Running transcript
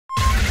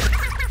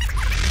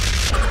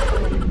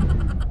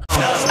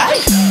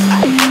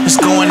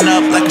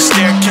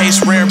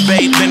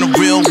hate. Been a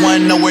real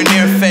one, nowhere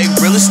near fake.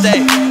 Real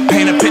estate,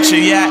 paint a picture,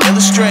 yeah, I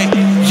illustrate.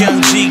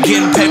 Young G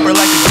getting paper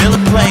like a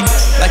dealer plate.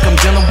 Like I'm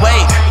dealing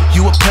weight,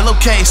 you a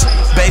pillowcase.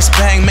 Bass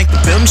bang, make the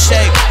building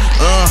shake.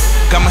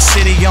 Got my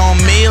city on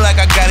me like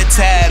I got it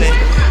tatted.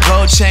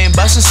 Gold chain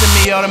bustin',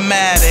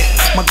 semi-automatic.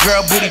 My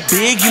girl booty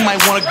big, you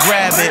might wanna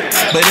grab it.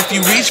 But if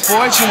you reach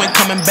for it, you ain't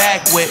coming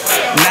back with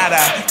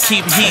nada.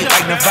 Keep heat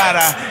like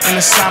Nevada in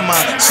the summer.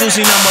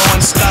 Susie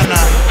 #1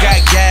 stunner. Got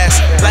gas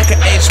like an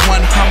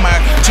H1 Hummer.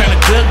 Turn a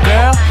good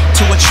girl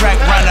to a track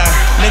runner.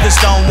 Niggas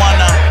don't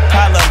wanna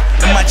problem.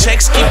 And my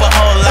checks keep a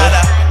whole lot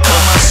of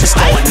commas. It's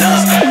going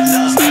up.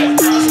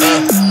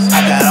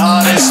 I got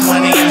all this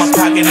money in my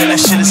pocket and that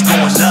shit is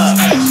going up.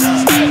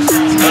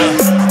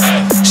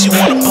 She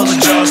wanna pull the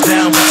jaws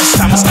down, but this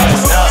time it's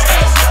going up.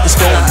 It's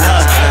going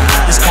up.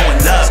 It's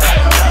going up.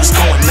 It's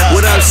going up.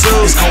 What up,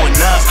 Sue? It's going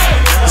up.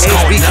 It's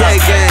going HBK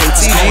up. gang,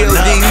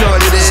 TGOD, you know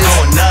what it is. It's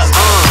going up.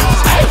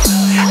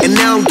 And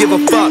now I don't give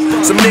a fuck.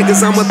 Some niggas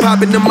I'm with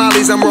popping the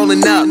mollies, I'm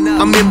rolling up.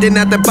 I'm emptying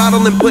out the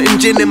bottle and putting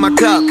gin in my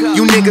cup.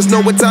 You niggas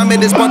know what time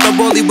it is, bought the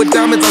rollie with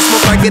diamonds. I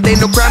smoke like it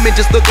ain't no crime, and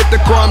just look at the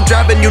car I'm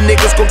driving. You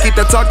niggas gon' keep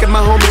that talking, my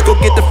homies go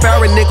get the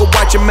Farron, nigga,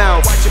 watch your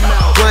mouth.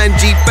 Flying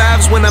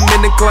G5s when I'm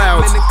in the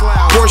clouds.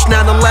 Porsche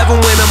 911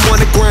 when I'm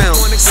on the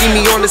ground. See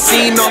me on the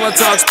scene, all I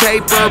talk's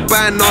paper.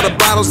 Buying all the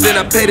bottles, then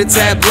I pay the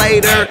tab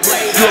later.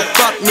 You a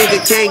fuck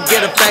nigga, can't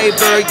get a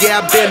favor.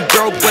 Yeah, I've been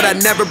broke, but I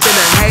never been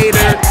a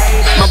hater.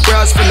 My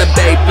bros from the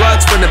Bay,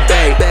 bloods from the Bay.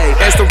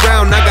 Asked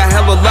around, I got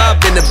hella love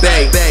in the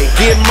Bay.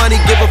 Get money,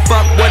 give a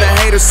fuck what a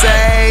hater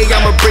say.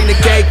 I'ma bring the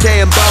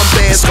KK and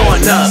Bombay. It's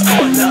going up.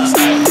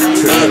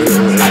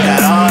 I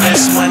got all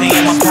this money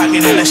in my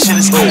pocket and that shit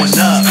is going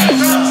up.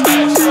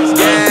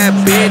 Yeah,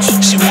 bitch.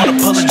 She wanna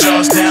pull the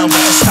jaws down, but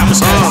this time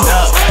it's going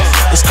up.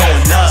 It's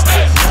going up.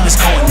 It's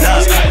going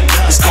up.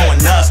 It's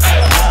going up.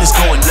 It's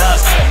going up.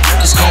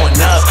 It's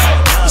going up.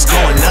 It's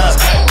going up.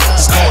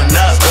 It's going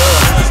up.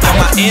 Got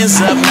my ends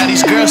up, now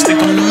these girls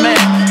think I'm the man.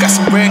 Got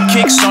some rare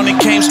kicks on it,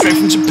 came straight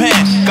from Japan.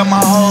 Got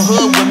my whole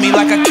hood with me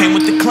like I came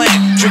with the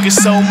clan. Drinking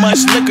so much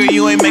liquor,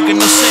 you ain't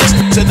making no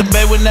sense. Said the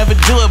bay would never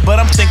do it,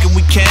 but I'm thinking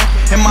we can.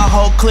 And my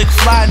whole clique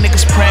fly,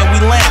 niggas praying we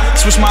land.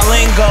 Switch my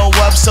lingo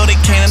up so they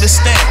can't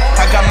understand.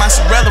 I got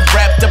mozzarella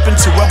wrapped up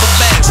into rubber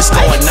bands. It's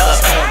going up.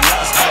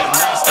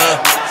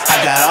 I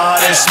got all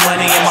this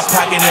money in my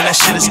pocket and that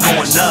shit is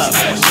going up.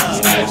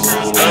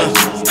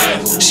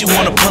 She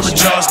wanna pull the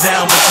jaws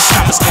down, but this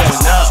time it's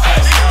going up.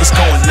 It's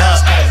going up.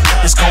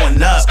 It's going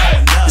up.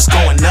 It's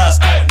going up.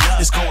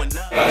 It's going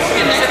up.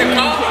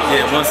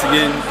 Yeah, once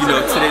again, you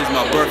know, today's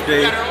my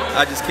birthday.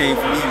 I just came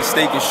from eating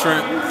steak and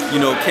shrimp. You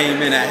know,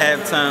 came in at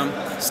halftime,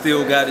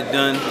 still got it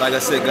done. Like I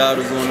said, God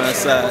was on our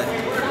side.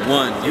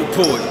 Won. You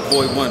pulled it,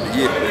 boy, wonder,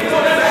 yeah.